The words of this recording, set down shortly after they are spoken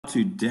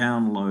to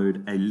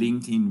download a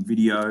LinkedIn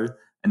video,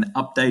 an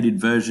updated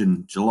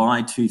version,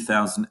 July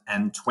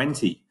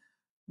 2020.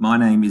 My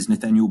name is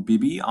Nathaniel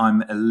Bibby.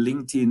 I'm a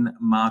LinkedIn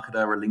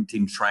marketer, a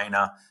LinkedIn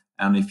trainer.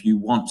 And if you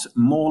want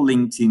more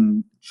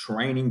LinkedIn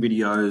training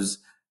videos,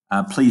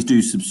 please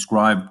do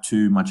subscribe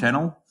to my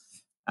channel.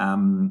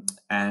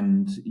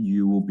 And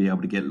you will be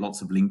able to get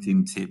lots of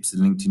LinkedIn tips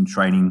and LinkedIn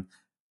training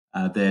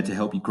there to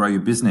help you grow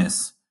your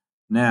business.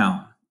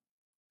 Now,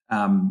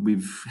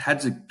 we've had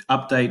to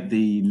update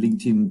the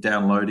LinkedIn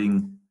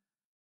downloading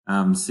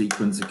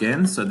sequence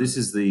again. So this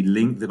is the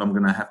link that I'm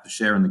going to have to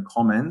share in the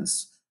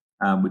comments,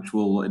 which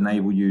will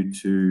enable you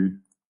to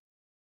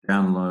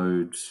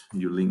download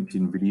your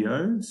LinkedIn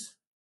videos.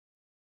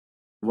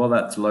 While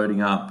that's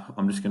loading up,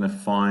 I'm just going to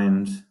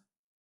find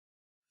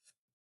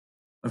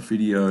a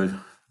video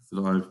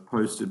that I've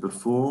posted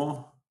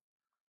before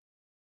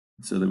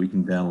so that we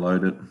can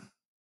download it.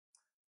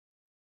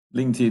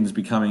 LinkedIn is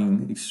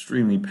becoming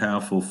extremely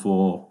powerful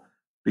for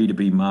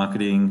B2B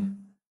marketing,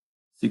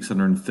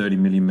 630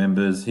 million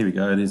members. Here we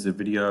go. There's a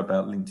video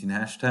about LinkedIn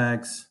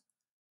hashtags.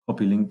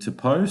 Copy link to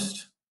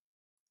post.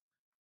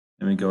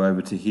 Then we go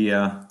over to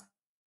here,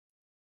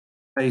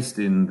 paste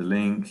in the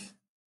link,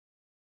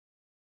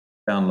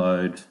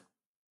 download.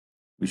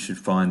 We should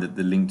find that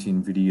the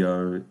LinkedIn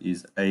video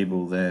is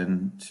able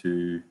then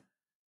to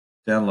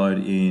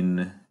download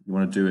in, you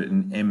want to do it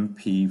in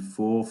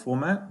MP4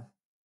 format.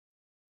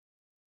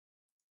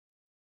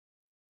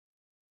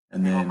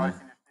 And then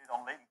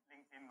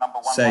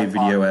save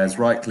video as,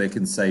 right click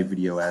and save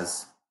video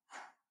as.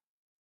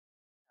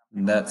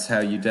 And that's how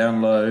you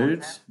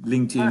download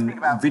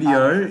LinkedIn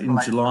video in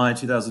July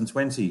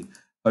 2020.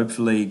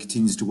 Hopefully it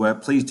continues to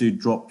work. Please do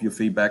drop your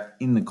feedback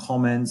in the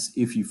comments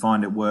if you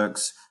find it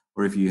works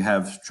or if you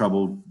have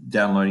trouble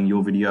downloading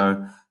your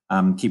video.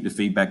 Keep the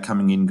feedback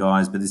coming in,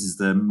 guys. But this is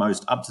the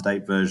most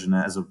up-to-date version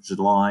as of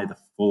July the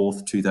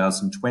 4th,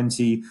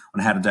 2020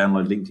 on how to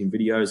download LinkedIn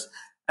videos.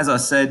 As I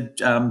said,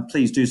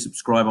 please do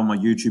subscribe on my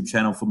YouTube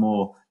channel for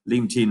more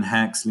LinkedIn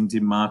hacks,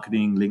 LinkedIn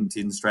marketing,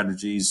 LinkedIn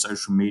strategies,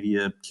 social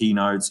media,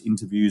 keynotes,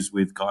 interviews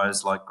with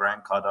guys like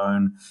Grant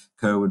Cardone,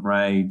 Kerwin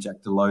Ray,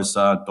 Jack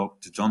DeLosa,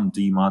 Dr. John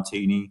D.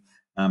 Martini.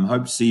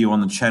 Hope to see you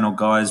on the channel,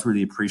 guys.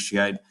 Really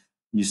appreciate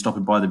you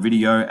stopping by the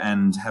video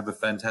and have a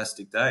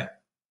fantastic day.